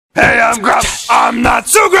I'm Grumps. I'm not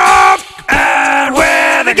so Grump, and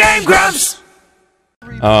we're the Game Grumps.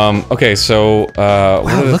 Okay, so, wow,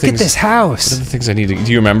 look at this house. What are the things I need to...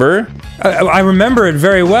 Do you remember? I remember it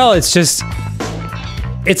very well. It's just...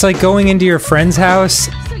 It's like going into your friend's house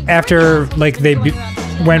after, like, they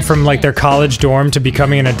went from, like, their college dorm to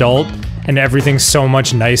becoming an adult, and everything's so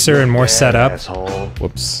much nicer and more set up.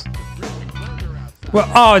 Whoops. Well,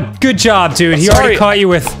 oh, good job, dude. He already caught you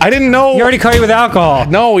with... I didn't know... He already caught you with alcohol.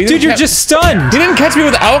 No, he didn't. Dude, you're just stunned. He didn't catch me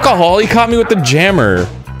with alcohol. He caught me with the jammer.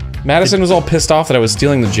 Madison was all pissed off that I was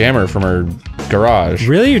stealing the jammer from her garage.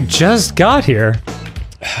 Really? You just got here.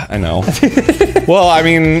 I know. Well, I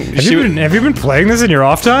mean... Have you been playing this in your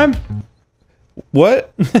off time?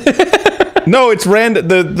 What? No, it's random.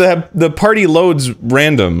 The party loads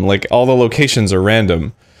random. Like, all the locations are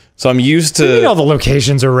random. So I'm used to... What do you mean all the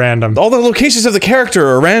locations are random? All the locations of the character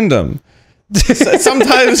are random.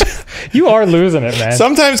 Sometimes... You are losing it, man.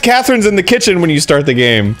 Sometimes Catherine's in the kitchen when you start the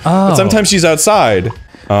game. Oh. But sometimes she's outside.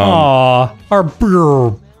 Aw, our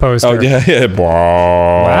brr poster. Oh, yeah.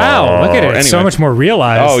 Wow, look at it. It's so much more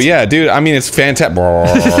realized. Oh, yeah, dude. I mean, it's fantastic.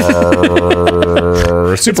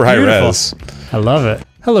 Super high res. I love it.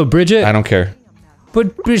 Hello, Bridget. I don't care.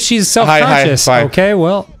 But she's self-conscious. Hi. Okay,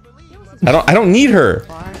 well... I don't need her.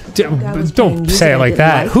 Don't say it like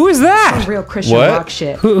that. Who is that? What?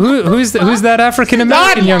 Who's that African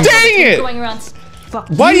American young? Dang it!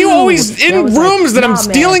 Why are you always in rooms that I'm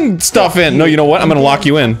stealing stuff in? No, you know what? I'm gonna lock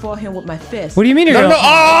you in. What do you mean you're gonna? No!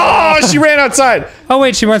 Oh, she ran outside. Oh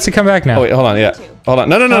wait, she wants to come back now. Oh wait, hold on. Yeah, hold on.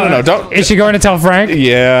 No! Don't. Is she going to tell Frank?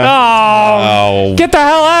 Yeah. Oh! Get the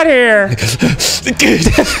hell out of here!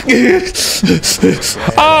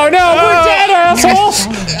 Oh no, we're dead, asshole!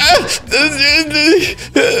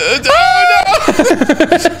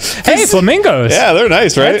 Oh no! Hey, flamingos. Yeah, they're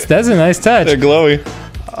nice, right? That's a nice touch. They're glowy.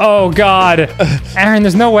 Oh god, Aaron,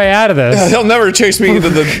 there's no way out of this. He'll never chase me into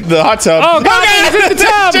the hot tub. Oh god, he's in the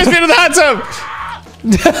tub! Chase me into the hot tub!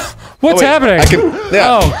 What's happening?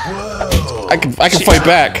 I can fight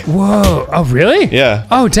back. Whoa, oh really? Yeah.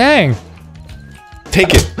 Oh dang.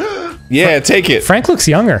 Take it. Yeah, take it. Frank looks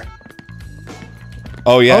younger.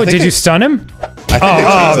 Oh yeah. Oh, did you stun him?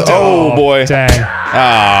 Oh boy. Dang.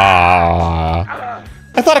 Ah.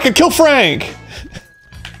 I thought I could kill Frank.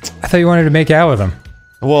 I thought you wanted to make out with him.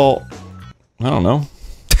 Well, I don't know.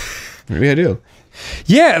 Maybe I do.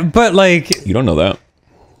 Yeah, but like... You don't know that.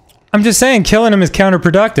 I'm just saying, killing him is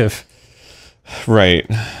counterproductive. Right.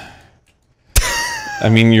 I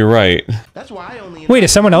mean, you're right. That's why I only Wait,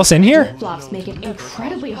 is someone else in here? Make it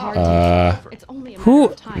incredibly hard to it's only a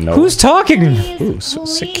who? No. Who's talking? Ooh,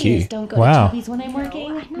 sick key. Wow. When I'm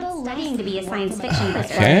working. I'm not studying to be a science fiction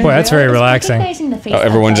Okay. Boy, that's very relaxing. Oh,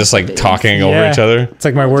 everyone just like talking over each other. It's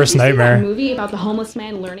like my worst nightmare. Movie about the homeless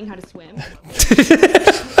man learning how to swim.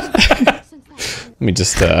 Let me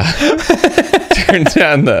just turn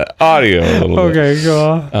down the audio a little bit. Okay,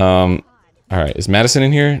 go on. All right, is Madison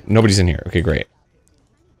in here? Nobody's in here. Okay, great.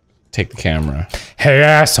 Take the camera. Hey,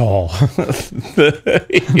 asshole.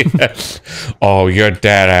 Yeah. Oh, you're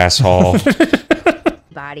dead, asshole.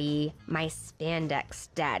 Body, my spandex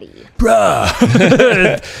daddy. Bruh.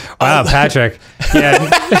 Wow, Patrick. Yeah.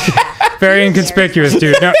 Very inconspicuous,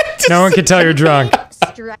 dude. No one can tell you're drunk.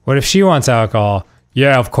 What if she wants alcohol?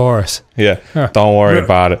 Yeah, of course. Yeah, don't worry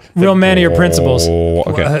about it. Real man of your principles.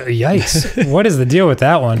 Okay. Yikes. What is the deal with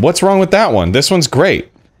that one? What's wrong with that one? This one's great.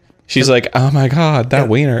 She's like, oh my god, that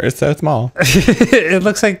wiener is so small. It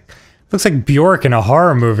looks like Bjork in a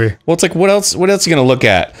horror movie. Well, it's like, what else are you gonna look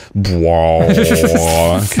at?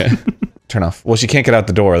 Okay. Turn off. Well, she can't get out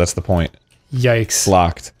the door, that's the point. Yikes. It's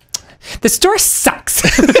locked. This door sucks. I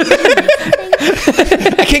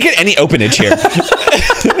can't get any openage here.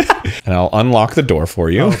 And I'll unlock the door for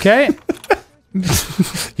you. Okay.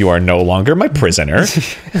 You are no longer my prisoner.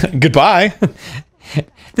 Goodbye.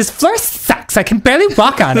 This floor sucks. I can barely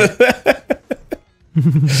walk on it.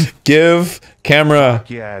 Give camera.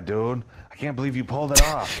 Yeah, dude. I can't believe you pulled it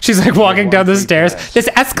off. She's like walking down the stairs. This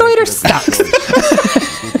escalator sucks.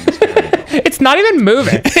 It's not even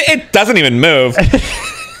moving. It doesn't even move.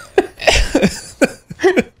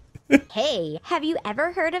 Hey, have you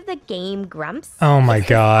ever heard of the Game Grumps? Oh my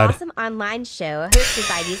god. Awesome online show hosted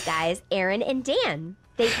by these guys, Aaron and Dan.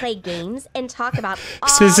 They play games and talk about all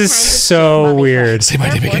This is so weird. Say my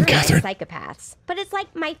name again, Catherine. Psychopaths. But it's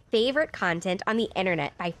like my favorite content on the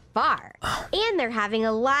internet by far. And they're having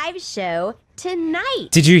a live show tonight.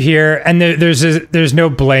 Did you hear? And there's no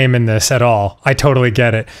blame in this at all. I totally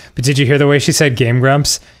get it. But did you hear the way she said Game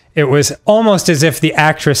Grumps? It was almost as if the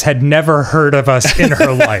actress had never heard of us in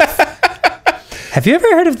her life. Have you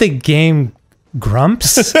ever heard of the Game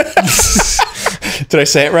Grumps? Did I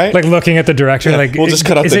say it right? Like looking at the director, like we'll just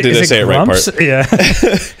cut out the did I say it right part. Yeah.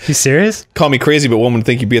 You serious? Call me crazy, but one would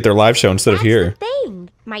think you'd be at their live show instead of here. That's the thing.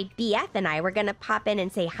 My BF and I were gonna pop in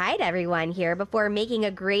and say hi to everyone here before making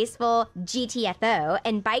a graceful GTFO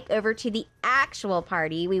and bike over to the actual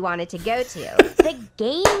party we wanted to go to. The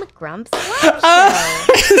Game Grumps live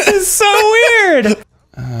show. This is so weird.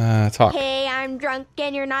 Talk. Hey, I'm drunk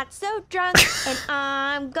and you're not so drunk, and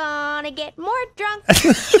I'm gonna get more drunk.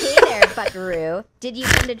 Hey there, buckaroo. Did you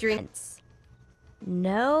come to drinks?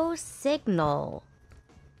 No signal.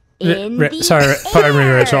 In the Sorry, pardon me,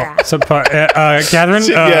 Rachel. Catherine?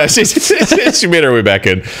 She made her way back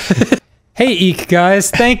in. Hey, Eek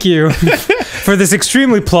guys, thank you for this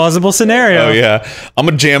extremely plausible scenario. Oh, yeah. I'm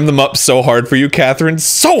gonna jam them up so hard for you, Catherine.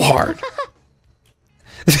 So hard.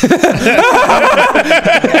 I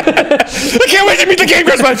can't wait to meet the Game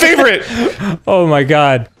Grumps, my favorite. Oh, my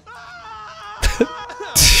God.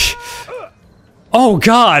 Oh,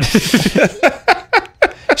 God.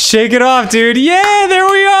 Shake it off, dude. Yeah, there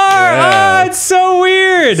we are. Yeah. Oh, it's so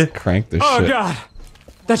weird. Crank this Oh shit. god,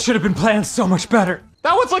 that should have been planned so much better.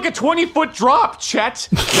 That was like a 20-foot drop, Chet.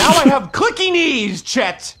 Now I have clicky knees,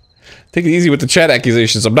 Chet. Take it easy with the chat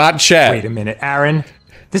accusations. I'm not chat. Wait a minute, Aaron.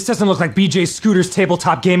 This doesn't look like BJ Scooter's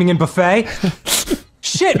tabletop gaming and buffet.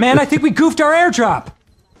 Shit, man, I think we goofed our airdrop.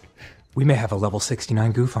 We may have a level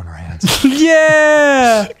 69 goof on our hands.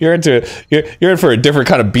 Yeah. You're into it. You're in for a different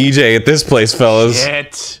kind of BJ at this place, fellas.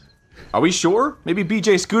 Shit. Are we sure? Maybe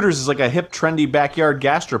BJ Scooters is like a hip, trendy backyard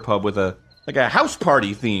gastropub with a house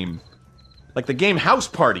party theme. Like the game House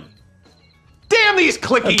Party. Damn these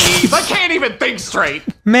clicky knees! I can't even think straight!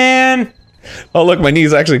 Man. Oh, look, my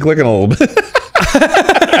knee's actually clicking a little bit.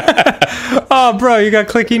 Oh, bro, you got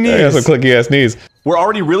clicky knees. I got some clicky ass knees. We're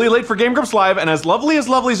already really late for Game Grumps Live, and as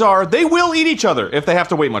lovelies are, they will eat each other if they have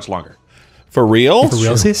to wait much longer. For real? For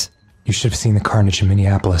realsies? You should have seen the carnage in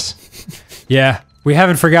Minneapolis. Yeah, we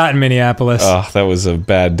haven't forgotten Minneapolis. Oh, that was a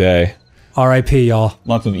bad day. R.I.P. y'all.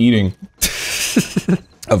 Lots of eating.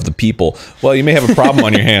 Of the people. Well, you may have a problem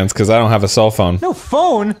on your hands because I don't have a cell phone. No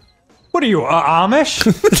phone? What are you, Amish?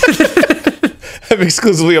 I'm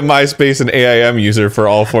exclusively a MySpace and AIM user for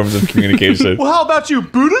all forms of communication. Well, how about you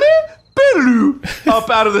up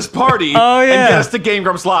out of this party Oh, yeah. and get us to Game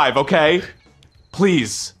Grumps Live, okay?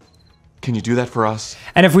 Please. Can you do that for us?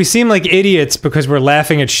 And if we seem like idiots because we're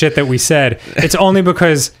laughing at shit that we said, it's only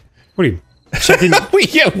because... What are you... Checking,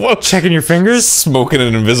 checking your fingers? Smoking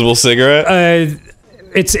an invisible cigarette?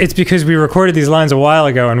 It's because we recorded these lines a while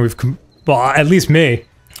ago and we've... Well, at least me.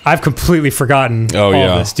 I've completely forgotten all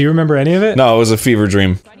this. Do you remember any of it? No, it was a fever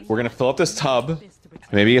dream. We're gonna fill up this tub.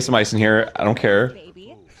 Maybe get some ice in here. I don't care.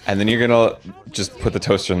 And then you're gonna just put the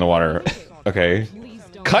toaster in the water. Okay.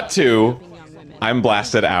 Cut to, I'm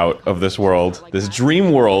blasted out of this world, this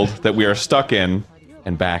dream world that we are stuck in,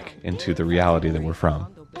 and back into the reality that we're from.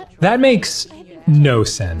 That makes no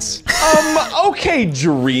sense. Okay,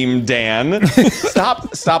 Dream Dan.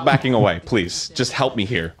 Stop backing away, please. Just help me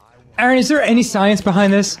here. Aaron, is there any science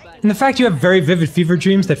behind this? And the fact you have very vivid fever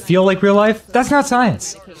dreams that feel like real life, that's not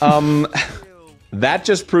science. That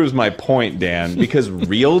just proves my point, Dan, because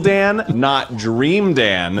real Dan, not Dream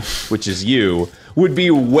Dan, which is you, would be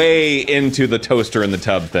way into the toaster in the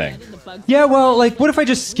tub thing. Yeah, well, like, what if I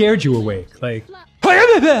just scared you awake? Like...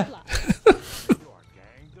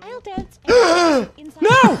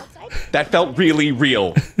 No! That felt really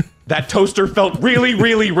real. That toaster felt really,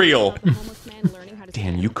 really real.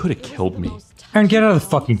 Dan, you could have killed me. Aaron, get out of the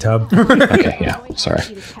fucking tub. Okay, yeah, sorry.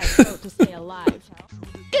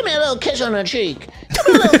 Give me a little kiss on the cheek. Give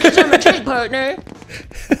me a little kiss on the cheek, partner.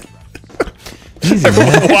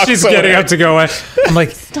 She's getting up to go away. I'm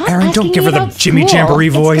like, Aaron, don't give her the Jimmy Jamboree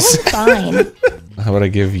voice. Fine. How about I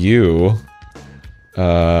give you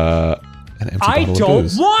an empty bottle of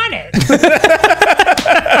booze? Want it.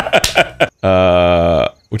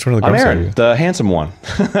 Which one of the I'm Grumps are Aaron, you? the handsome one.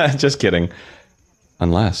 Just kidding.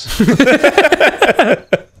 Unless.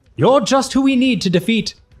 You're just who we need to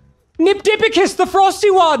defeat Nipdipicus, the Frosty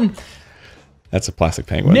One. That's a plastic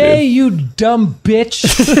penguin, Nay, dude. you dumb bitch.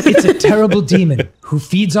 It's a terrible demon who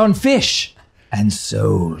feeds on fish and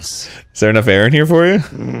souls. Is there enough air in here for you?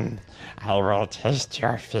 I will taste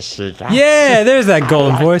your fishy guts. Yeah, there's that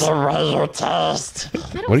golden voice. The way you taste.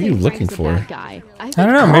 What are you looking for? I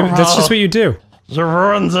don't know, maybe that's just what you do. You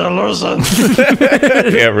ruined the illusion.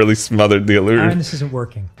 Yeah, really smothered the Aaron, illusion. this isn't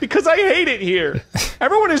working. Because I hate it here.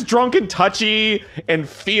 Everyone is drunk and touchy and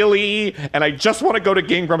feely, and I just want to go to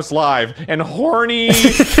Game Grumps Live and horny.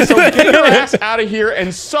 So get your ass out of here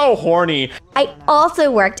and so horny. I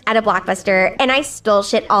also worked at a Blockbuster, and I stole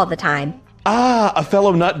shit all the time. Ah, a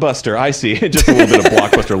fellow nutbuster. I see. Just a little bit of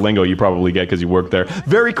blockbuster lingo you probably get because you work there.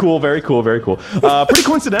 Very cool, very cool, very cool. Pretty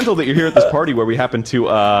coincidental that you're here at this party where we happen to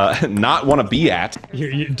not want to be at.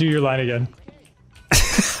 You do your line again.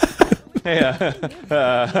 Hey,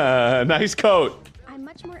 nice coat. I'm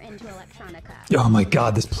much more into electronica. Oh my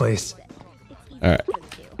god, this place. All right.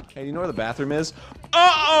 Hey, you know where the bathroom is?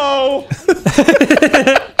 Uh-oh!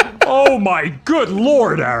 Oh my good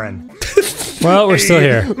lord, Aaron. Well, we're still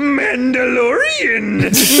here.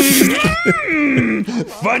 Mandalorian!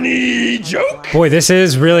 Funny joke! Boy, this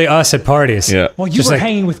is really us at parties. Yeah. While you Just were like-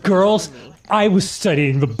 hanging with girls, I was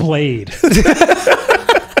studying the blade.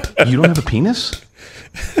 You don't have a penis?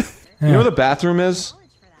 You know where the bathroom is?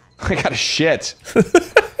 I got a shit.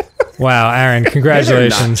 Wow, Aaron, Not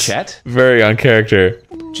congratulations. Chet. Very on character.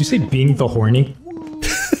 Did you say being the horny?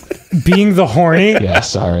 Being the horny? Yeah,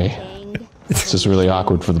 sorry. It's just really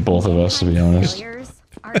awkward for the both of us, to be honest. Failures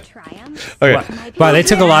are triumphs. Okay. Wow, they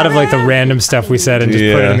took a lot of like the random stuff we said and just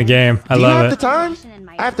put it Yeah. in the game. I Do you love have it. the time?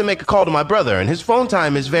 I have to make a call to my brother, and his phone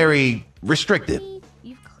time is very restricted.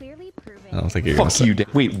 You've clearly proven I don't think you're gonna Fuck say. you,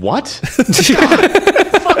 Wait, what?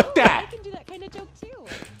 fuck that. I can do that kind of joke too.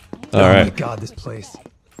 All Oh my right. god, this place.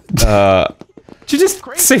 Did you just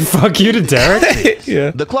say fuck you to Derek?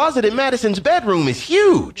 Yeah. The closet in Madison's bedroom is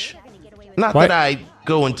huge. Not What? that I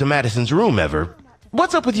go into Madison's room ever.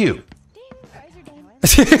 What's up with you?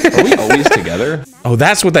 Are we always together? Oh,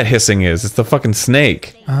 that's what that hissing is. It's the fucking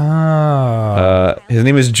snake. Oh. His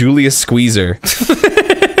name is Julius Squeezer.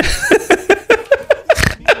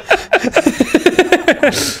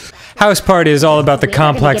 House party is all about the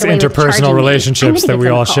complex get away with interpersonal charging me. relationships I'm that gonna we give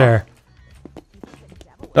them a all call. share.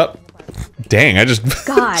 Oh, dang! I just.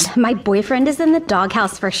 God, my boyfriend is in the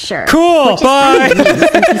doghouse for sure. Cool. Bye.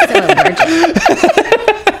 Since he's so allergic.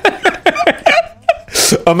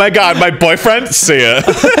 Oh my god, my boyfriend. See ya.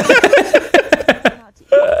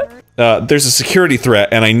 There's a security threat,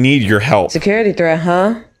 and I need your help. Security threat,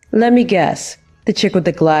 huh? Let me guess. The chick with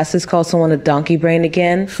the glasses called someone a donkey brain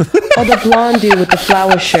again? Or the blonde dude with the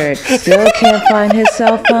flower shirt still can't find his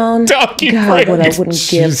cell phone? Donkey God, brain. what I wouldn't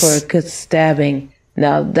give for a Jeez. good stabbing.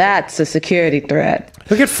 Now that's a security threat.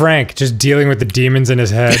 Look at Frank just dealing with the demons in his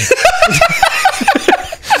head.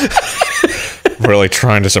 Really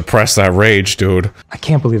trying to suppress that rage, dude. I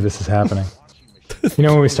can't believe this is happening. You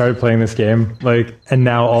know when we started playing this game, like, and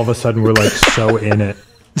now all of a sudden we're like so in it.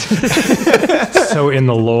 So in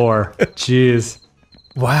the lore. Jeez.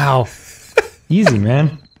 Wow. Easy,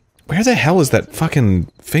 man. Where the hell is that fucking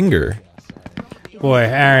finger? Boy,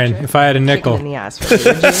 Aaron, if I had a nickel. In the ass for you,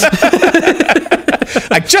 would you?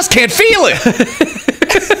 I just can't feel it.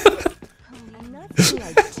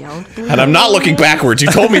 And I'm not looking backwards. You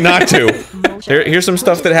told me not to. Here's some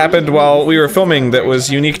stuff that happened while we were filming that was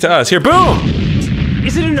unique to us. Here, boom!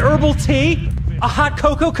 Is it an herbal tea? A hot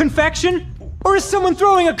cocoa confection? Or is someone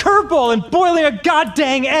throwing a curveball and boiling a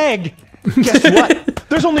goddamn egg? Guess what?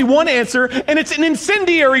 There's only one answer, and it's an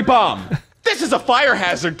incendiary bomb. This is a fire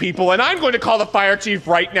hazard, people, and I'm going to call the fire chief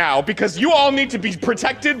right now because you all need to be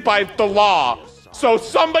protected by the law. So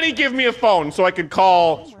somebody give me a phone so I can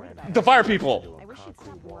call the fire people.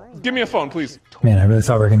 Give me a phone, please. Man, I really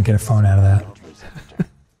thought we were gonna get a phone out of that. It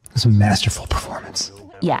was a masterful performance.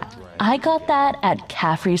 Yeah, I got that at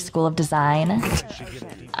Caffrey's School of Design.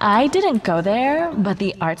 I didn't go there, but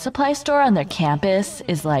the art supply store on their campus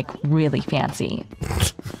is like really fancy.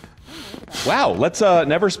 Wow, let's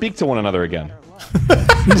never speak to one another again.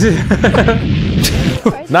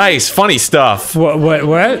 Nice, funny stuff. What?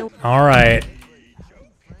 All right.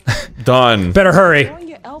 Done. Better hurry. There's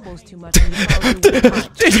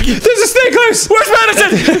a snake loose! Where's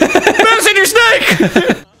Madison? Madison, your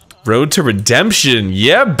snake! Road to redemption.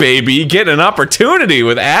 Yeah, baby. Get an opportunity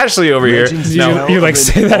with Ashley over here. You like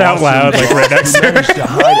say that out loud, like right next to her. To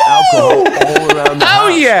hide alcohol all around the Oh,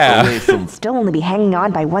 house, yeah. away from Still only be hanging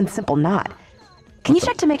on by one simple knot. Can you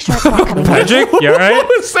check to make sure it's not coming out? Magic? You alright? What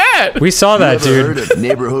was that? We saw that, Heard dude. of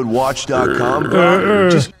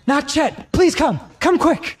neighborhoodwatch.com? Not Chet. Please come. Come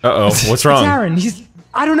quick. Uh-oh. What's It's wrong? Aaron.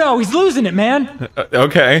 I don't know. He's losing it, man.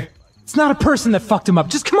 Okay. It's not a person that fucked him up.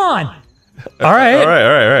 Just come on. All right. All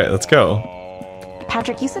right. Let's go.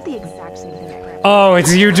 Patrick, you said the exact same thing. Oh,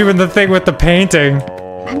 it's you doing the thing with the painting.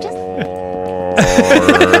 I'm just.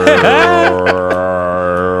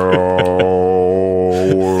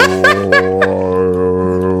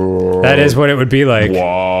 That is what it would be like.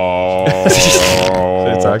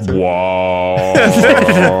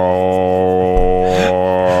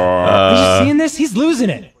 Are you seeing this? He's losing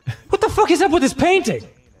it. What the fuck is up with his painting?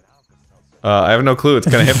 I have no clue. It's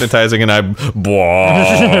kind of hypnotizing, and I'm.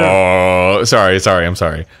 Sorry. I'm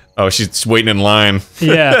sorry. Oh, she's waiting in line.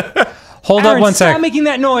 Yeah. Hold Aaron, up one sec. Stop making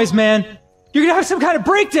that noise, man. You're gonna have some kind of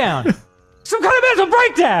breakdown. Some kind of mental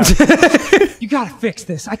breakdown. You gotta fix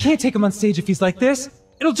this. I can't take him on stage if he's like this.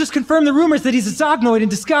 It'll just confirm the rumors that he's a Zognoid in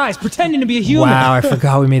disguise, pretending to be a human. Wow, I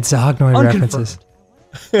forgot we made Zognoid references.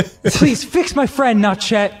 Please fix my friend, not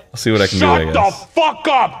Chet. I'll see what I can do, I guess. Shut the fuck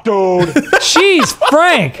up, dude! Jeez,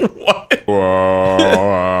 Frank!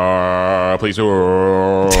 Please,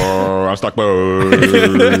 I'm stuck.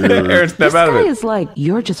 Aaron, snap This out of guy it. is like,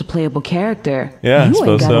 you're just a playable character. Yeah, I you ain't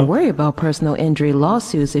suppose gotta so. worry about personal injury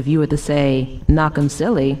lawsuits if you were to say, knock 'em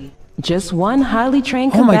silly. Just one highly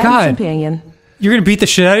trained Oh my combatant God. companion. You're gonna beat the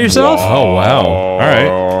shit out of yourself? Oh, wow. All right.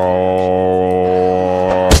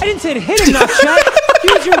 I didn't say to hit him, not Chet.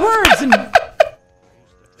 Use your words and...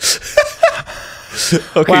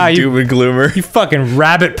 Okay, Wow, doom and gloomer. You fucking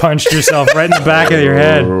rabbit punched yourself right in the back of your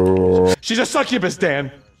head. She's a succubus,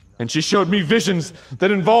 Dan. And she showed me visions that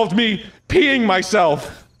involved me peeing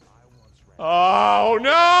myself. Oh,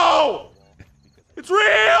 no! It's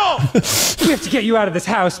real! We have to get you out of this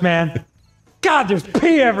house, man. God, there's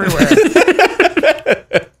pee everywhere.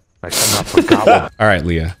 All right,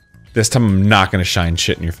 Leah. This time I'm not gonna shine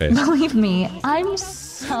shit in your face. Believe me, I'm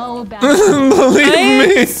so bad.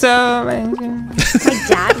 Believe me. So My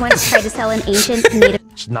dad once tried to sell an ancient native.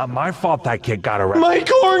 It's not my fault that kid got arrested. My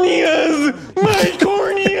corneas! My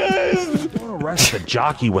corneas! Don't arrest the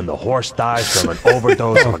jockey when the horse dies from an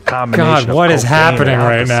overdose of a combination God, what of is cocaine happening and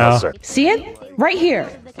right now? Alka-Seltzer. See it? Right here.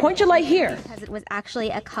 Point your light here. Because it was actually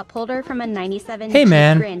a cup holder from a 97 Hey,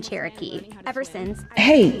 man. Grand Cherokee. Ever since.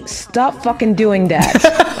 Hey, stop fucking doing that.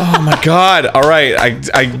 Oh my god. All right.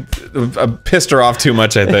 I pissed her off too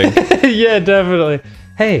much, I think. yeah, definitely.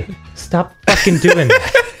 Hey, stop fucking doing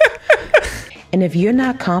that. And if you're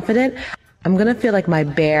not confident, I'm gonna feel like my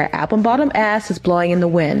bare apple bottom ass is blowing in the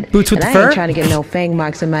wind. Boots with and the I fur? ain't trying to get no fang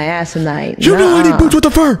marks in my ass tonight. You know I need Nuh-uh. boots with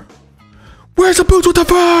the fur. Where's the boots with the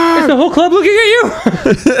fur? The whole club looking at you.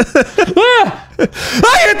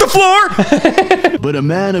 I hit the floor. But a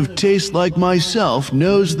man of taste like myself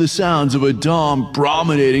knows the sounds of a dom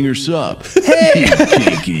promenading her sub. Hey,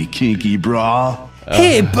 kinky bra.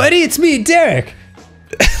 Hey, buddy, it's me, Derek.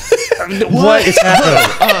 What is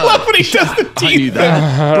happening? I love when he does the I knew teeth.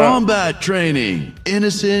 that. Brombat training.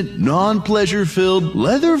 Innocent, non-pleasure filled,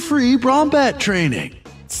 leather-free Brombat training.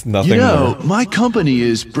 It's nothing You know, more. my company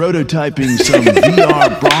is prototyping some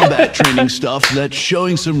VR Brombat training stuff that's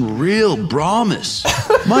showing some real promise.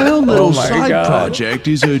 My own little my side God. project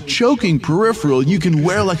is a choking peripheral you can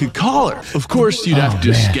wear like a collar. Of course, you'd have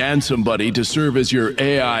to scan somebody to serve as your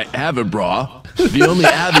AI Avibra. The only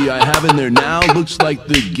Abby I have in there now looks like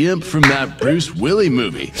the gimp from that Bruce Willis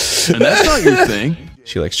movie. And that's not your thing.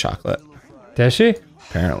 She likes chocolate, Does she?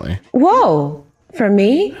 apparently. Whoa. For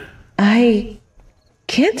me, I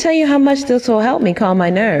can't tell you how much this will help me calm my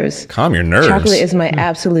nerves. Calm your nerves. Chocolate is my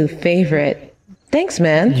absolute favorite. Thanks,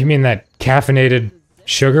 man. You mean that caffeinated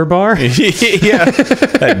sugar bar? Yeah.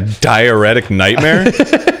 That diuretic nightmare.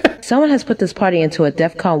 Someone has put this party into a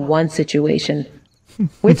DEFCON 1 situation.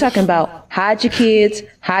 We're talking about hide your kids,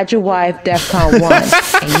 hide your wife, DEFCON 1.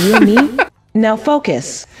 And you and me? Now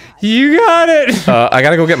focus. You got it. I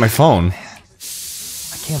gotta go get my phone.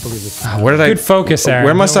 Can't believe this. Where did I? Good focus, Aaron.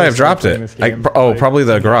 Where must I have dropped it? Probably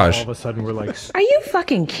the garage. All of a sudden, we're like, Are you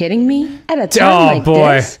fucking kidding me? At a time Oh, like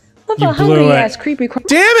boy. this? With You a blew hungry it. ass creepy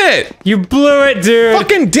Damn it! You blew it, dude.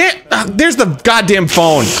 Fucking damn! There's the goddamn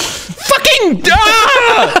phone. Fucking!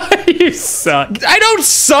 You suck. I don't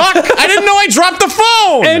suck. I didn't know I dropped the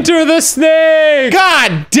phone. Enter the snake.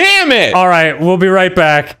 God damn it! All right, we'll be right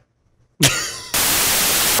back.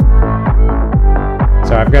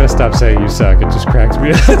 So I've got to stop saying you suck. It just cracks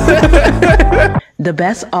me up. The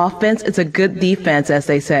best offense is a good defense, as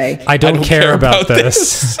they say. I don't care about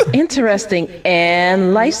this. Interesting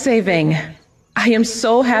and life-saving. I am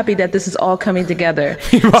so happy that this is all coming together.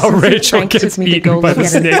 While Since Rachel Frank gets took me to eaten go by look the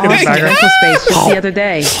at an snake in the awesome background. rental space just the other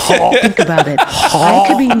day. Think about it. I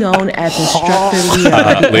could be known as Instructor Leah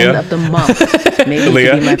at the Leah? end of the month. Maybe it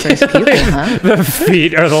Leah? could be my first pupil, huh? The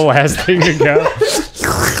feet are the last thing to go.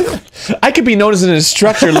 I could be known as an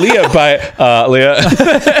instructor, Leah. By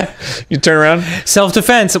Leah, you turn around.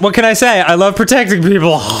 Self-defense. What can I say? I love protecting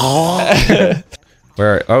people.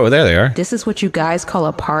 Where? Oh, there they are. This is what you guys call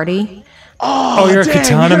a party? Oh, you're a Dan,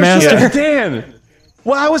 katana you're master? just Dan.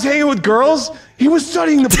 While I was hanging with girls, he was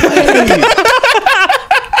studying the play.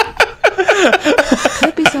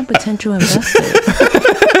 Could be some potential investors.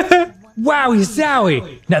 wowie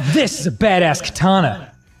zowie. Now this is a badass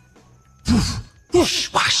katana.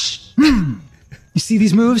 Whoosh, wash. You see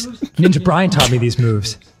these moves? Ninja Brian taught me these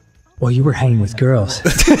moves. While you were hanging with girls,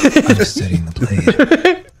 I was studying the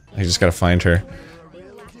blade. I just gotta find her.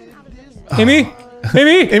 Amy?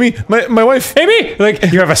 Amy? Amy, my wife. Amy!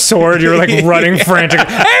 Like, you have a sword, you're like running frantically.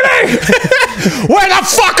 Amy! Where the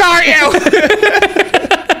fuck are you?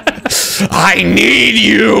 I need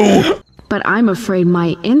you! But I'm afraid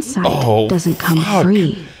my insight doesn't come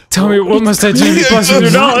free. Tell me, what must I do to be blessed with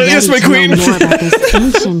your knowledge? Yes, my queen!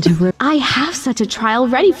 I have such a trial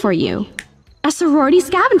ready for you. A sorority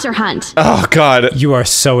scavenger hunt. Oh, God. You are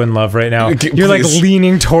so in love right now. You're like Please.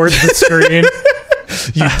 leaning towards the screen.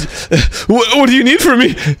 What do you need from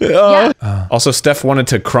me? Also, Steph wanted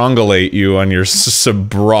to crongulate you on your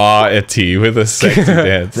sobriety with a sexy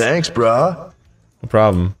dance. Thanks, brah. No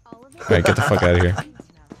problem. Alright, get the fuck out of here.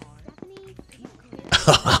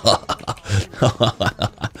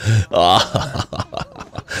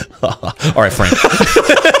 Alright, Frank.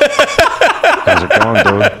 How's it going,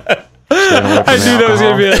 dude? I knew that was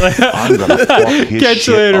gonna be it. Like, I'm gonna fuck his catch you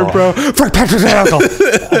shit later, off. bro. Frank, back to the alcohol.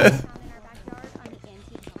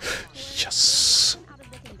 Yes.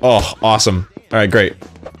 Oh, awesome. Alright, great.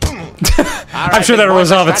 I'm sure that'll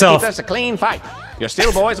resolve itself. That's a clean fight. You're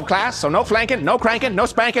still boys of class, so no flanking, no cranking, no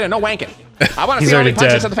spanking, and no wanking. I want to He's see only already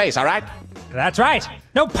punches dead. to the face, all right? That's right.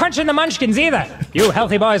 No punching the munchkins either. You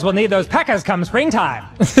healthy boys will need those peckers come springtime.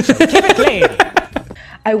 So keep it clean.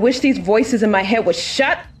 I wish these voices in my head would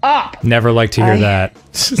shut up. Never like to hear that.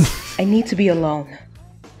 I need to be alone.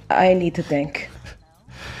 I need to think.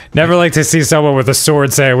 Never like to see someone with a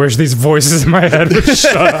sword say, I wish these voices in my head would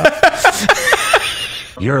shut up.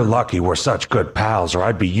 You're lucky we're such good pals, or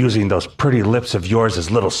I'd be using those pretty lips of yours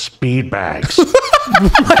as little speed bags. Taking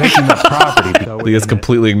the property. Leah's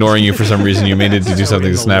completely ignoring you for some reason. You may need to do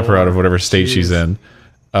something to snap her out of whatever state she's in.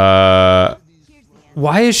 Why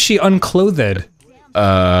is she unclothed?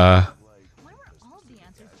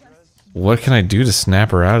 What can I do to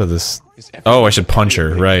snap her out of this? Oh, I should punch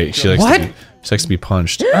her. Right. She likes to be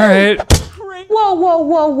punched. All right. Whoa, whoa,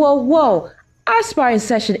 whoa, whoa, whoa. Our sparring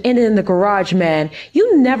session ended in the garage, man.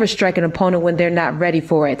 You never strike an opponent when they're not ready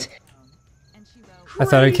for it. I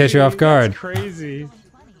thought I'd catch you off guard. Crazy.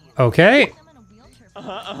 Okay.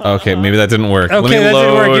 Okay, maybe that didn't work. Let Okay, me that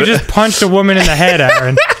didn't work. load. You just punched a woman in the head,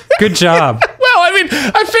 Aaron. Good job. Well, I mean,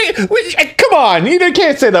 I think. Come on, you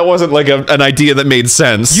can't say that wasn't like an idea that made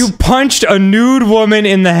sense. You punched a nude woman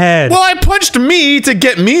in the head. Well, I punched me to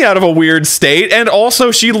get me out of a weird state, and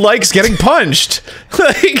also she likes getting punched.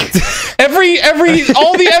 Like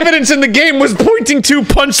all the evidence in the game was pointing to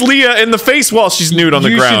punch Leah in the face while she's nude on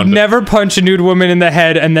the ground. You should never punch a nude woman in the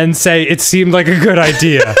head and then say it seemed like a good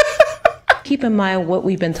idea. Keep in mind what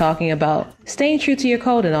we've been talking about. Staying true to your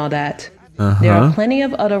code and all that. There are plenty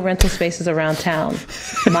of other rental spaces around town.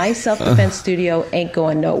 My self-defense studio ain't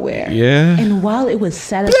going nowhere. Yeah. And while it would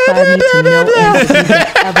satisfy me to no end to be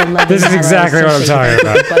the ever-loving This is exactly what I'm talking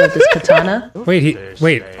about. butt of this katana. Wait.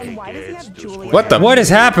 What the? What is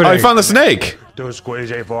happening? Oh, he found the snake. Do squeeze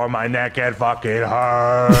it for my neck and fucking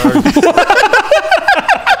hurt.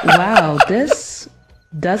 Wow, this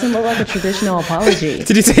doesn't look like a traditional apology.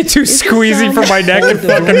 Did he say too squeezy for my neck and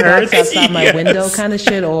fucking hurts? Outside my window kind of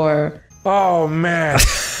shit, or... Oh, man.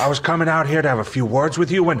 I was coming out here to have a few words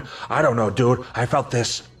with you when, I don't know, dude, I felt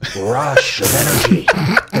this rush of energy.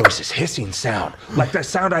 There was this hissing sound, like that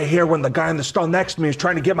sound I hear when the guy in the stall next to me is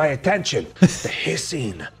trying to get my attention. The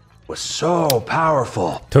hissing was so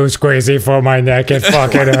powerful. Too squeezy for my neck and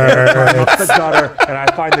fucking I'm up hurts. the gutter, and I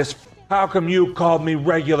find this, how come you called me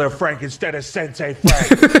regular Frank instead of Sensei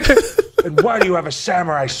Frank? And why do you have a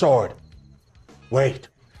samurai sword? Wait.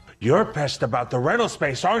 You're pissed about the rental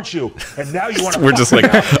space, aren't you? And now you want to. We're just like,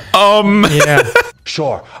 Yeah.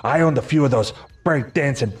 Sure, I owned a few of those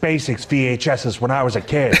breakdancing basics VHSs when I was a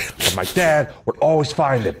kid. And my dad would always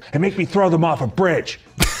find them and make me throw them off a bridge.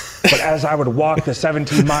 But as I would walk the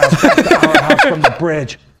 17 miles back to our house from the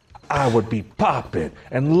bridge, I would be popping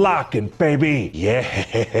and locking, baby.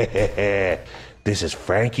 Yeah. This is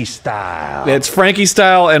Frankie style. it's Frankie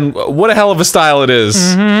style, and what a hell of a style it is.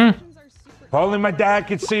 If only my dad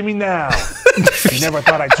could see me now. He never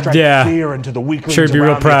thought I'd strike Yeah. fear into the weaklings Sure, be real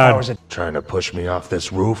around me if proud. I was trying to push me off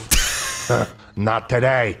this roof. Not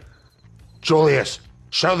today. Julius,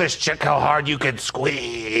 show this chick how hard you can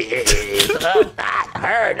squeeze.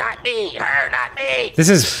 Her, not me. Her, not me. This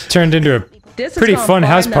has turned into a This is pretty gone fun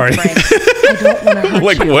far house enough, party. Frank. I don't want to hurt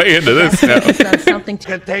Like, you. way into this now. It's done something to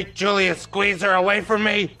Can take Julius, squeeze her away from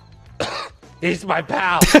me. He's my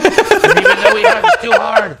pal. And even though he has too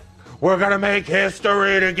hard, we're gonna make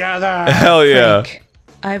history together. Hell yeah. Frank,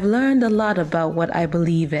 I've learned a lot about what I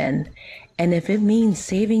believe in, And if it means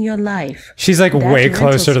saving your life, She's like that way mental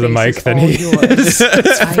closer to the space mic than all he is. yours.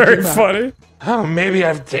 It's I very give up. funny. Oh, maybe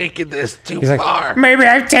I've taken this too He's like, far. maybe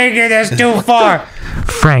I've taken this too far.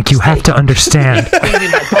 Frank, you have to understand.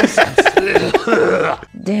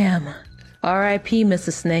 Damn. R.I.P.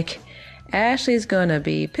 Mr. Snake. Ashley's gonna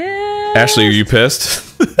be pissed. Ashley, are you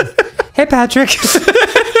pissed? Hey, Patrick.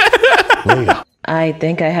 I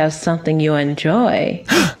think I have something you enjoy.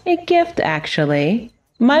 A gift, actually.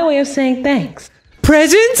 My way of saying thanks.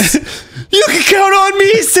 Presents? You can count on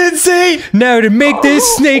me, Sensei! Now to make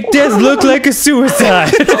this snake death look like a suicide.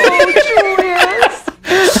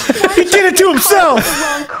 He did it to himself!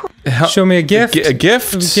 Show me a gift. A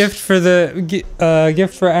gift? A gift for the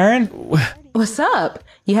gift for Aaron. What's up?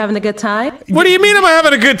 You having a good time? What do you mean am I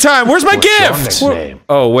having a good time? Where's my gift? Your nickname?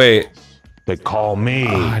 Oh, wait. They call me.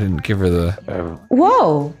 I didn't give her the...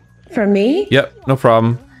 Whoa. For me? Yep, no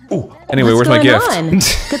problem. Anyway, What's where's my going gift? on?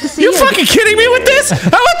 Good to see You you. fucking kidding me with this? I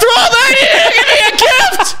went through all that! You didn't give me a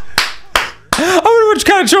gift! I wonder which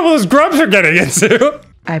kind of trouble those grubs are getting into.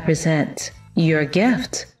 I present your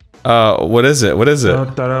gift. What is it? What is it?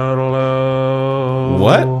 What?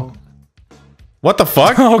 What the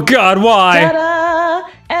fuck? Oh god, why? Ta-da!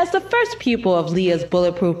 As the first pupil of Leah's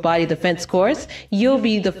bulletproof body defense course, you'll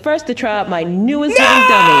be the first to try out my newest living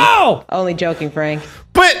dummy. Only joking, Frank.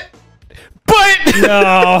 But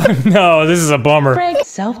No, this is a bummer. Frank,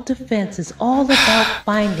 self-defense is all about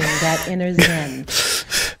finding that inner zen.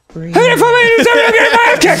 Breathe. You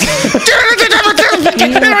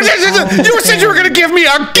said you were gonna give me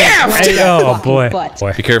a gift! Oh boy.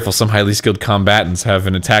 Be careful, some highly skilled combatants have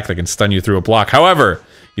an attack that can stun you through a block. However,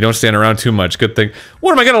 you don't stand around too much. Good thing.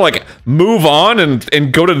 What am I gonna like move on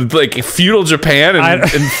and go to like feudal Japan and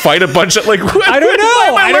fight a bunch of like? What, I don't know. Why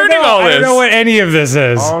am I learning all this? I don't know what any of this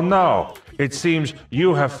is. Oh no. It seems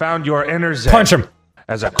you have found your inner zen. Punch him.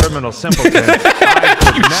 As a criminal simpleton, I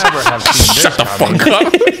could never have seen this Shut the fuck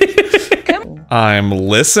up. I'm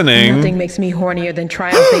listening. Nothing makes me hornier than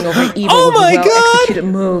triumphing over evil Oh with my well-executed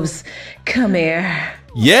moves. Come here.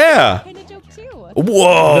 Yeah.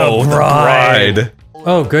 Whoa, the bride.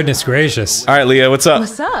 Oh goodness gracious. All right, Leah, what's up?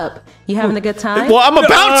 What's up? You having a good time? Well, I'm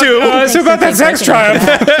about to. So about that sex triumph.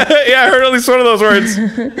 Yeah, I heard at least one of those words.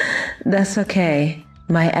 That's okay.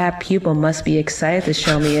 My app pupil must be excited to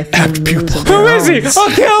show me a few moves of Who their is he? own. I'll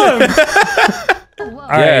kill him.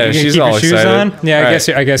 Yeah, she's all excited. On? Yeah, All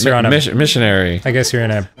I guess you're on a missionary. I guess you're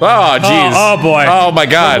in a. Oh, jeez. Oh boy. Oh my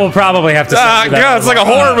God. We'll probably have to. God, it's like a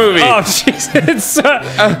horror movie. Oh jeez, it's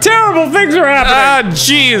terrible things are happening.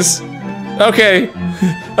 Jeez. Okay.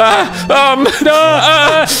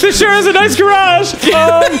 This sure is a nice garage.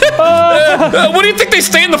 What do you think they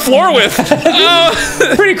stain the floor with?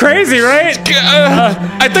 Pretty crazy, right?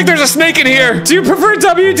 I think there's a snake in here. Do you prefer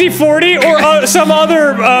WD-40 or some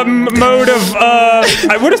other mode of?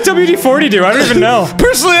 What does WD-40 do? I don't even know.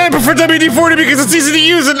 Personally, I prefer WD-40 because it's easy to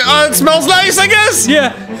use and it smells nice, I guess.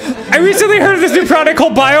 Yeah. I recently heard of this new product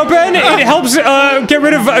called BioBen. It helps get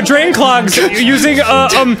rid of drain clogs using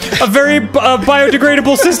a very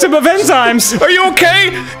biodegradable system of enzymes. Are you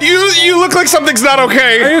okay? You look like something's not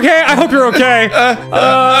okay. Are you okay? I hope you're okay.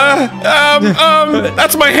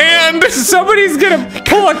 That's my hand. Somebody's gonna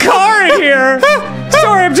pull a car in here.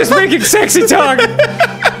 Sorry, I'm just making sexy talk.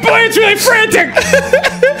 Boy, it's really frantic.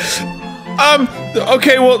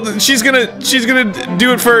 Okay, well, she's gonna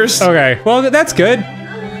do it first. Okay, well, that's good.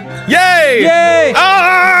 Yay! Yay!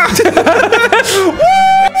 Ah! What's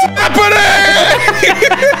happening?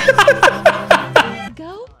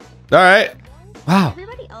 Go. All right. Wow.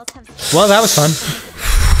 Everybody else have. Well, that was fun.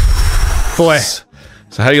 Boy,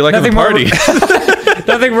 So how do you like the party?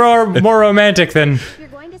 nothing more romantic than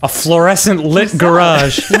a fluorescent lit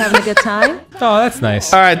garage. You having a good time? Oh, that's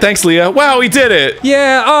nice. All right, thanks, Leah. Wow, we did it.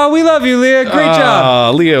 Yeah. Oh, we love you, Leah. Great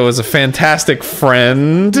job. Leah was a fantastic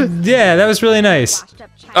friend. Yeah, that was really nice.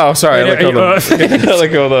 Oh, sorry. I let go of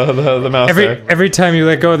the mouse there. Every time you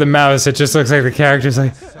let go of the mouse, it just looks like the character's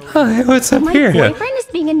like, oh, hey, what's up here? Boyfriend is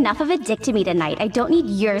being enough of a dick to me tonight. I don't need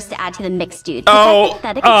yours to add to the mix, dude. Oh,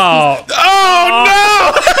 no!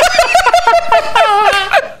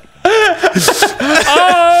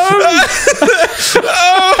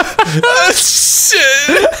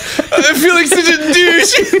 Shit! I feel like such a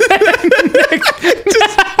douche.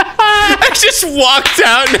 I just walked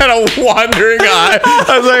out and had a wandering eye.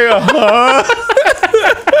 I was like,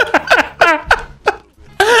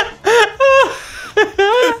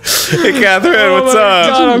 Hey, Catherine, what's up?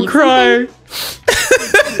 God, I'm crying.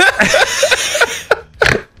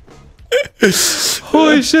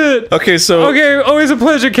 Holy shit. Okay, so... Okay, always a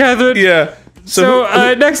pleasure, Catherine. Yeah. So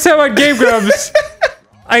next time on Game Grumps,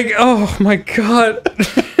 oh my god.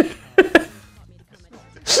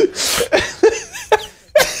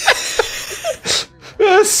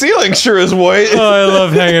 ceiling sure is white. Oh, I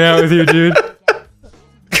love hanging out with you, dude.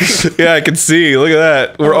 Yeah, I can see. Look at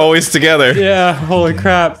that. We're always together. Yeah, holy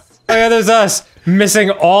crap. Oh yeah, there's us missing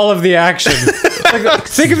all of the action. Like,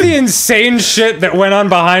 think of the insane shit that went on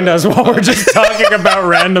behind us while we're just talking about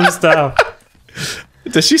random stuff.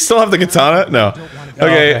 Does she still have the katana? No.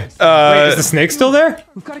 Okay. Wait, is the snake still there?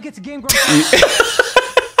 We've got to get to Game Grumps.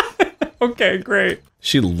 Okay, great.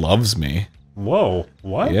 She loves me. Whoa,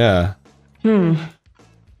 what? Yeah.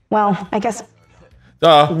 Well, I guess.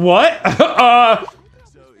 What?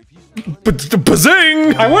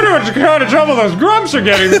 Bazing! I wonder what kind of trouble those grumps are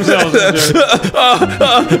getting themselves into.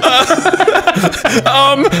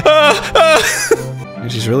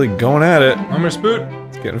 She's really going at it. I'm gonna spoot.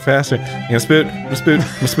 It's getting faster. I'm gonna spoot. I'm gonna spoot.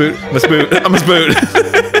 I'm gonna spoot. I'm gonna spoot. I'm gonna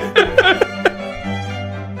spoot.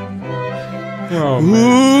 Oh,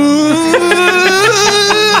 man.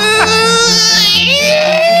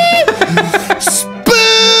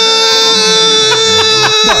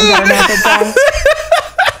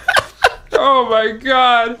 Oh my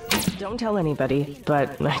god. Don't tell anybody,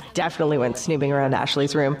 but I definitely went snooping around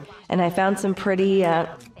Ashley's room, and I found some pretty,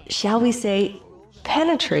 shall we say,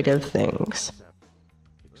 penetrative things.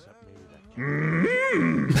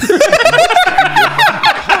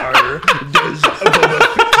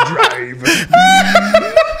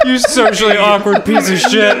 You socially awkward piece of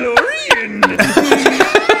shit.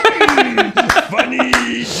 Funny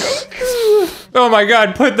joke. Oh my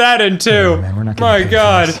god, put that in too. Man, we're not my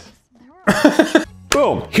god.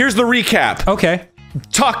 Boom. Here's the recap. Okay.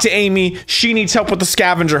 Talk to Amy. She needs help with the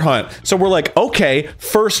scavenger hunt. So we're like, okay,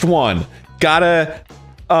 first one. Gotta,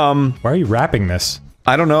 Why are you rapping this?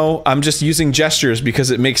 I don't know. I'm just using gestures because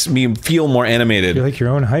it makes me feel more animated. You're like your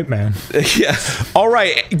own hype man. Yeah. All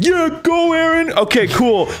right. Yeah, go, Aaron. Okay,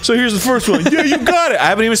 cool. So here's the first one. Yeah, you got it. I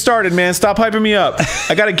haven't even started, man. Stop hyping me up.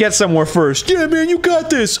 I gotta get somewhere first. Yeah, man, you got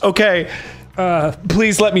this. Okay.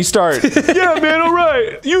 Please let me start. Yeah, man, all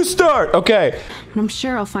right. You start. Okay. I'm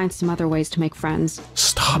sure I'll find some other ways to make friends.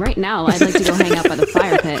 Stop. Right now, I'd like to go hang out by the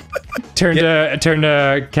fire pit. Turn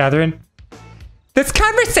to Catherine. This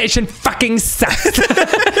conversation fucking sucks.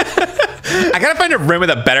 I gotta find a room with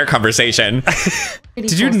a better conversation.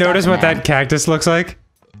 Did you notice what that cactus looks like?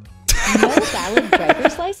 No valid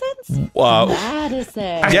driver's license?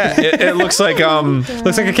 Madison. Yeah, it looks like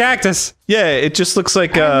looks like a cactus. Yeah, it just looks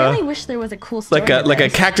like I really wish there was a cool story like a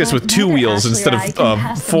cactus with two wheels instead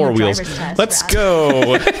of 4 wheels. Let's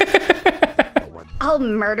go. I'll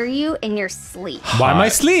murder you in your sleep. Why am I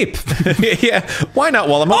asleep? Yeah, why not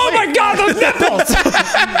while I'm Oh awake? my god, those nipples!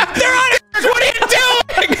 They're on it! What are you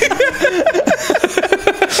doing?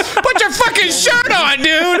 Put your fucking shirt on,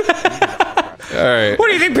 dude! Alright. What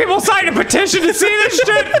do you think, people signed a petition to see this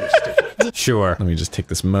shit? Sure. Let me just take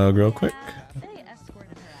this mug real quick.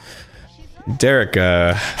 Derek,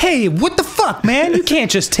 Hey, what the fuck, man? You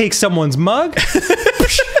can't just take someone's mug.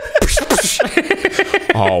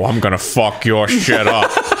 oh, I'm gonna fuck your shit up.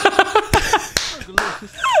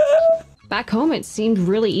 Back home, it seemed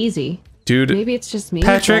really easy. Dude. Maybe it's just me.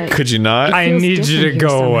 Patrick, but could you not? I feels need you to different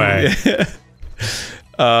go here away.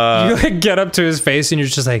 You like get up to his face and you're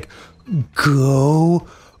just like, go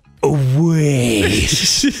away.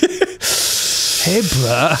 Hey,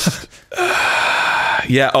 bruh.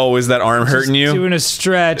 Yeah, oh, is that arm hurting you? Doing a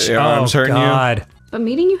stretch. Your arm's hurting you? But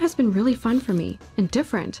meeting you has been really fun for me and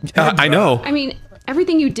different. I know. I mean,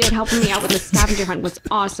 everything you did helping me out with the scavenger hunt was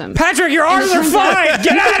awesome. Patrick, your arms are fine!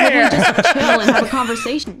 Get out of here! Just chill and have a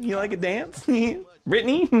conversation. You like a dance?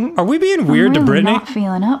 Brittany? Are we being weird to Brittany? I'm not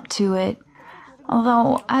feeling up to it.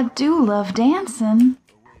 Although I do love dancing.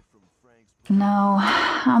 No,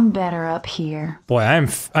 I'm better up here. Boy, I'm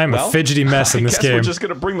a fidgety mess in this game. We're just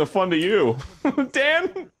gonna bring the fun to you.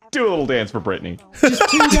 Dan, do a little dance for Brittany. Just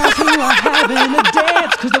two guys who are having a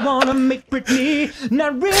dance because they want to make Britney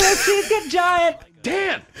not realize she's got giant.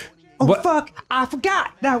 Dan! Oh, What? fuck, I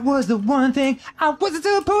forgot. That was the one thing I wasn't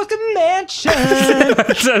supposed to mention.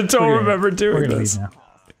 I don't remember doing this. Now.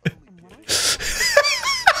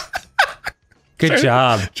 Good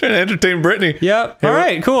job. Trying to entertain Brittany. Yep. All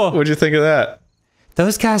right, cool. What'd you think of that?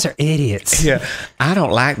 Those guys are idiots. Yeah. I don't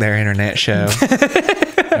like their internet show.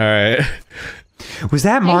 All right. Was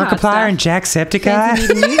that Markiplier and Jacksepticeye?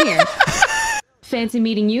 Fancy meeting you here. Fancy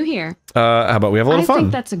meeting you here. How about we have a little I fun?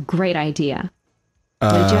 think that's a great idea.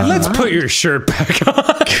 What did you have in Let's mind? put your shirt back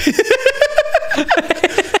on.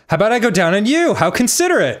 How about I go down on you? How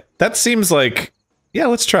considerate. That seems like... Yeah,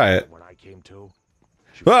 let's try it.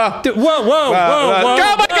 Ah! Whoa, whoa, whoa, whoa.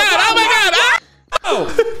 Oh my god! Oh my god!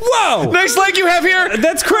 Ah! Whoa! Nice leg you have here!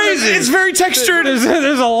 That's crazy. It's very textured.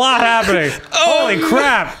 There's a lot happening. Holy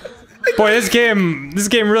crap. Boy, this game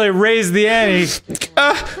really raised the ante.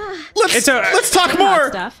 Let's talk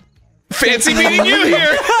more. Fancy meeting you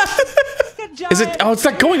here. Is it? Oh, it's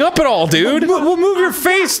not going up at all, dude. We'll move your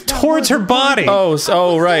face towards her body.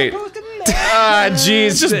 Oh, right. Ah,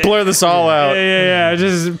 jeez, just blur this all out. Yeah.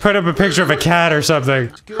 Just put up a picture of a cat or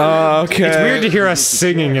something. Okay. It's weird to hear us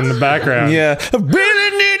singing in the background. Yeah.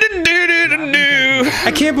 Really need to do.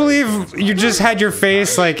 I can't believe you just had your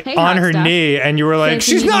face like on her knee and you were like,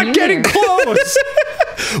 she's not getting close.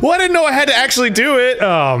 Well, I didn't know I had to actually do it.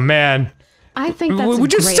 Oh man. I think that's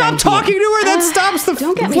Would you stop talking to her? That stops the.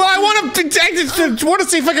 Don't get me. Well, I want to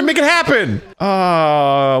see if I can make it happen.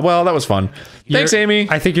 Well, that was fun. Thanks, Amy.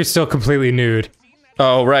 I think you're still completely nude.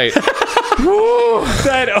 Oh, right.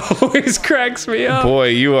 That always cracks me up. Boy,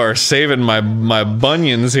 you are saving my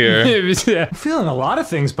bunions here. Yeah. I'm feeling a lot of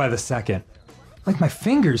things by the second. Like my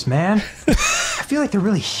fingers, man. I feel like they're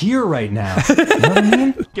really here right now. You know what I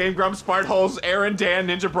mean? Game Grumps, Fart Holes, Aaron, Dan,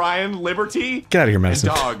 Ninja Brian, Liberty. Get out of here, Madison.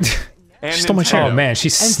 And Dog. And She stole my chair. Oh man, she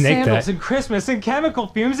And snaked sandals that. and Christmas and chemical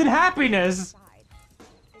fumes and happiness.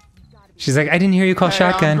 She's like, I didn't hear you call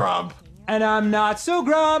shotgun. Grump. And I'm not so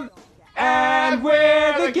grump. And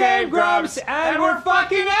we're the Game Grumps, and we're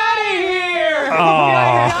fucking out of here! Oh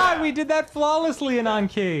my god, we did that flawlessly and on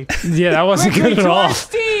key. Yeah, that wasn't good at all.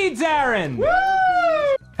 Steeds, Aaron! Woo!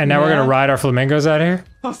 And now we're gonna ride our flamingos out of here?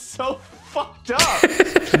 I'm so fucked up.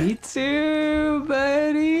 Me too,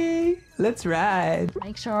 buddy. Let's ride.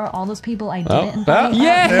 Make sure all those people I Oh, didn't invite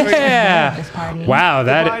Yeah! this party. Wow,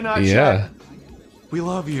 Goodbye, not Yeah. Chet. We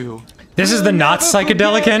love you. This is the not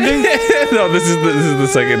psychedelic ending? No, this is the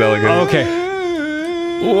psychedelic ending. Oh, okay.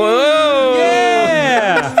 Whoa!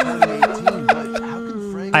 Yeah!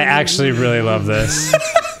 I actually really love this.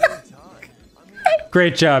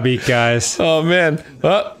 Great job, Eat Guys. Oh man.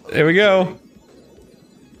 Oh, here we go.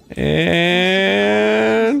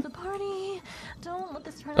 And The party. Don't let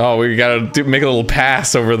this turn oh, we gotta make a little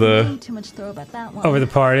pass over the too much throw about that one. Over the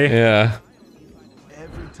party. yeah.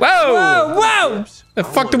 Whoa! Whoa! The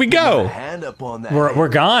fuck did we go? Hand up on that. We're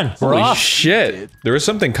gone. We're Holy off. shit! There was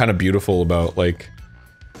something kind of beautiful about like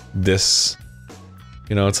this.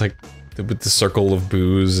 You know, it's like with the circle of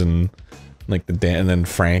booze and like the and then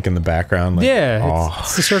Frank in the background. Like, Yeah,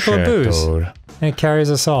 it's the circle of booze. Dude. And it carries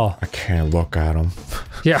us all. I can't look at him.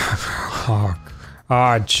 Yeah. Oh,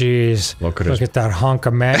 jeez. Look at that hunk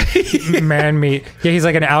of man meat. Yeah, he's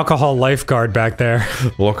like an alcohol lifeguard back there.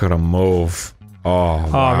 Look at him move. Oh,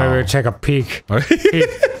 wow. Maybe we'll take a peek.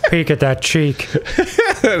 peek at that cheek.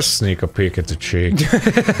 Sneak a peek at the cheek.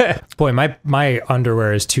 Boy, my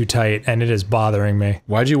underwear is too tight and it is bothering me.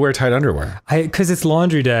 Why'd you wear tight underwear? Cause it's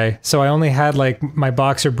laundry day, so I only had like my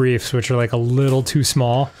boxer briefs, which are like a little too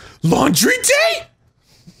small. Laundry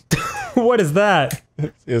day? What is that?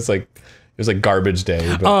 It was like garbage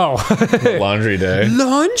day. But Oh. laundry day.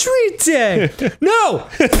 Laundry day! No!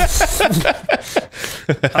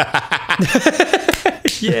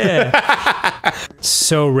 Yeah.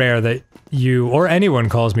 So rare that you or anyone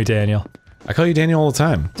calls me Daniel. I call you Daniel all the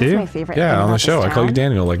time. Do you? My favorite Yeah, thing on the about show. this I call you town.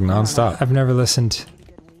 Daniel like nonstop. I've never listened.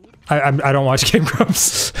 I don't watch Game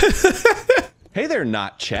Grumps. Hey there,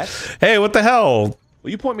 not Chet. Hey, what the hell? Will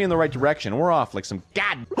you point me in the right direction? We're off like some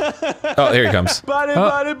god. Oh, there he comes. Body,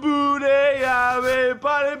 body, booty, yeah, baby.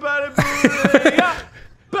 Body, body, booty, yeah.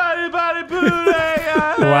 Body, body, booty,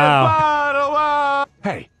 yeah. Wow.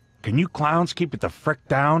 Hey, can you clowns keep it the frick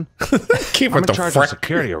down? Keep I'm it in the charge of frick.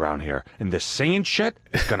 security around here, and this singing shit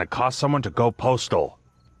is gonna cost someone to go postal.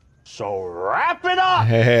 So wrap it up!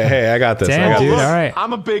 Hey, I got this. Damn, I got dude. this. All right.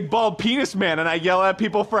 I'm a big bald penis man and I yell at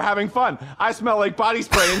people for having fun. I smell like body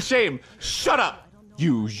spray and shame. Shut up.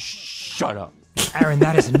 You shut up. Aaron,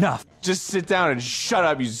 that is enough. Just sit down and shut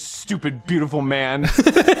up, you stupid, beautiful man.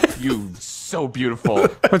 You so beautiful.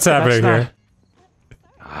 What's happening here?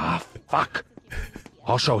 Ah, fuck.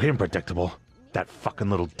 I'll show him predictable. That fucking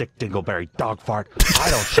little Dick Dingleberry dog fart. I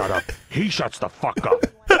don't shut up. He shuts the fuck up.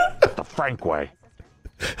 That's the Frank way.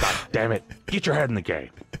 God damn it. Get your head in the game.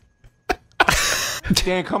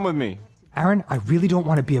 Dan, come with me. Aaron, I really don't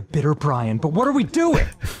want to be a bitter Brian, but what are we doing?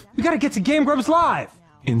 We gotta get to Game Grumps Live.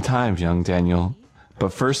 In time, young Daniel.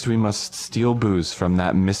 But first we must steal booze from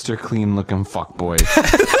that Mr. Clean-looking fuckboy.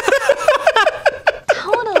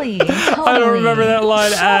 Totally. I don't remember that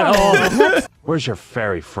line at all. Where's your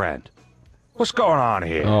fairy friend? What's going on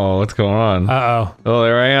here? Oh, what's going on? Uh-oh. Oh,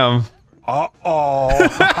 there I am.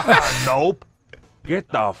 Uh-oh. Nope. Get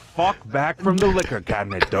the fuck back from the liquor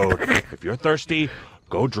cabinet, dude. If you're thirsty,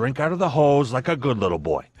 go drink out of the hose like a good little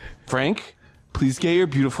boy. Frank, please get your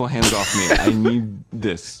beautiful hands off me. I need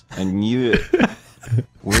this. I need it.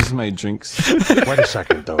 Where's my drinks? Wait a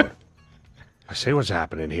second, dude. I see what's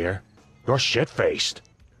happening here. You're shit-faced.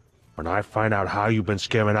 when I find out how you've been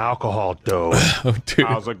skimming alcohol, dude. Oh, dude.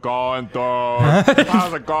 How's it going, dude?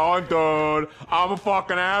 How's it going, dude? I'm a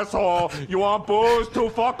fucking asshole. You want booze? Too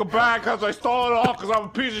fucking bad because I stole it all because I'm a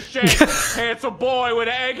piece of shit. Handsome boy with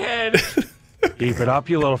an egghead. Keep it up,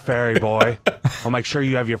 you little fairy boy. I'll make sure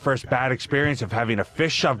you have your first bad experience of having a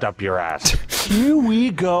fish shoved up your ass. Here we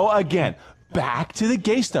go again. Back to the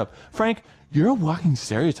gay stuff. Frank, you're a walking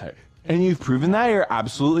stereotype. And you've proven that you're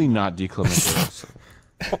absolutely not declamatorial.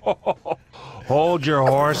 Hold your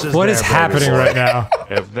horses. What there, is baby happening boy. right now?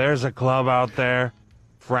 If there's a club out there,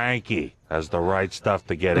 Frankie has the right stuff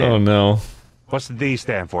to get in. Oh no. What's the D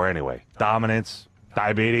stand for anyway? Dominance?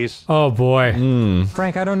 Diabetes? Oh boy.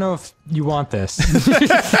 Frank, I don't know if you want this.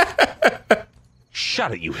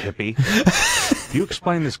 Shut it, you hippie. You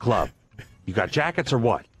explain this club. You got jackets or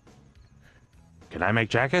what? Can I make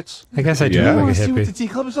jackets? I guess I do Yeah. look You like want a to see what the hippie. D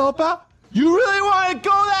Club is all about? You really want to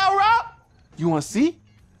go that route? You want to see?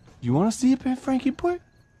 You want to see it, Frankie boy?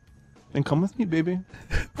 Then come with me, baby.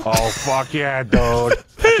 Oh, fuck yeah, dude.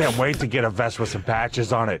 I can't wait to get a vest with some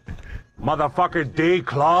patches on it. Motherfucker D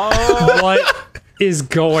Club. What is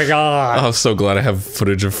going on? I'm so glad I have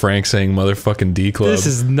footage of Frank saying motherfucking D Club. This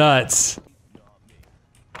is nuts.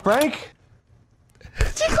 Frank, the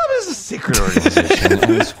D Club is a secret organization,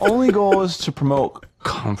 and its only goal is to promote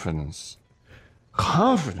confidence.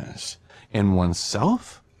 Confidence in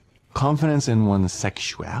oneself, confidence in one's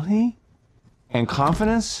sexuality, and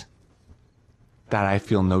confidence that I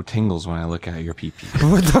feel no tingles when I look at your pee-pee.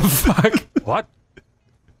 What the fuck? What?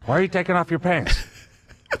 Why are you taking off your pants?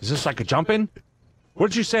 Is this like a jump-in? What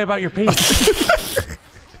did you say about your penis?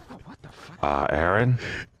 Aaron,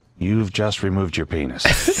 you've just removed your penis.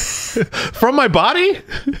 From my body?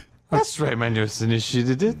 That's right, my nurse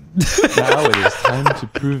initiated it. Now it is time to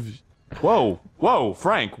prove... Whoa, whoa,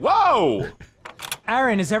 Frank, whoa!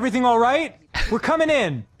 Aaron, is everything all right? We're coming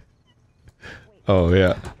in. Oh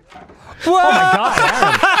yeah. Oh my God,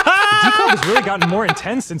 Aaron. The D Club has really gotten more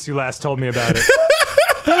intense since you last told me about it.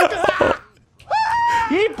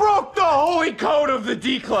 He broke the holy code of the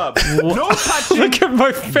D Club. No touching. Look at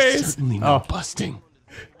my face. Certainly no busting.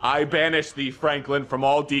 I banish thee, Franklin, from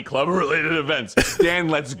all D Club related events. Dan,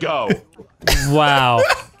 let's go. Wow.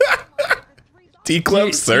 D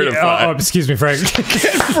Club certified. Oh, excuse me, Frank. Get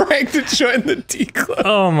Frank to join the D Club.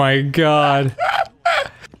 Oh my God.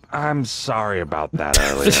 I'm sorry about that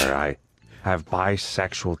earlier. I have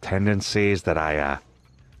bisexual tendencies that I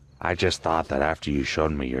just thought that after you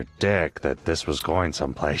showed me your dick that this was going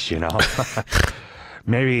someplace, you know?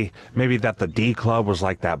 maybe that the D Club was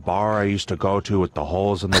like that bar I used to go to with the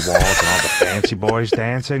holes in the walls and all the fancy boys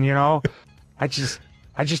dancing, you know? I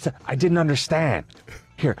didn't understand.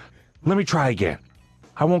 Here, let me try again.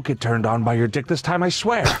 I won't get turned on by your dick this time, I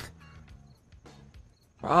swear.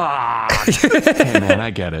 Hey man, I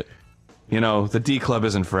get it. You know, the D Club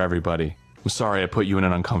isn't for everybody. I'm sorry I put you in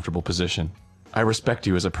an uncomfortable position. I respect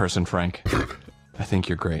you as a person, Frank. I think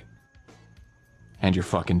you're great. And you're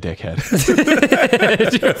fucking dickhead.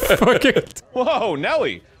 Whoa,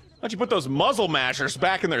 Nelly! Why don't you put those muzzle mashers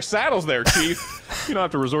back in their saddles there, Chief? You don't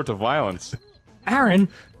have to resort to violence. Aaron,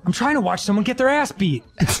 I'm trying to watch someone get their ass beat.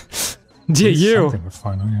 Yeah, you. Something would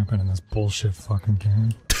finally happen in this bullshit fucking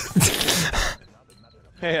game.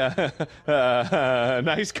 Hey,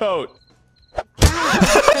 nice coat.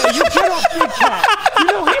 Hey, you get off Big Cat! You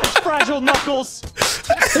know he's fragile knuckles!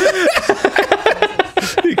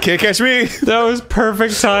 You can't catch me. That was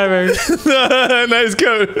perfect timing. Nice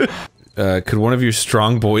coat. Could one of you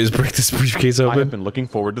strong boys break this briefcase I have open? been looking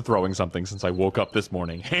forward to throwing something since I woke up this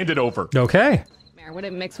morning. Hand it over. Okay. Would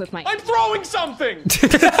it mix with my... I'm throwing something!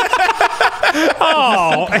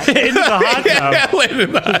 Oh, into the hot tub. Yeah, land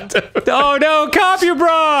in the hot tub. Oh no, cop you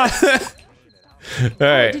brought! All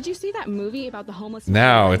right. Did you see that movie about the homeless...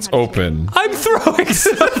 Now it's open. I'm throwing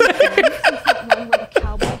something!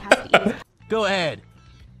 Go ahead.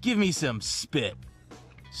 Give me some spit.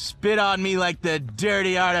 Spit on me like the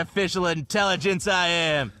dirty artificial intelligence I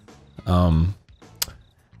am. All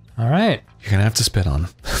right. You're gonna have to spit on him.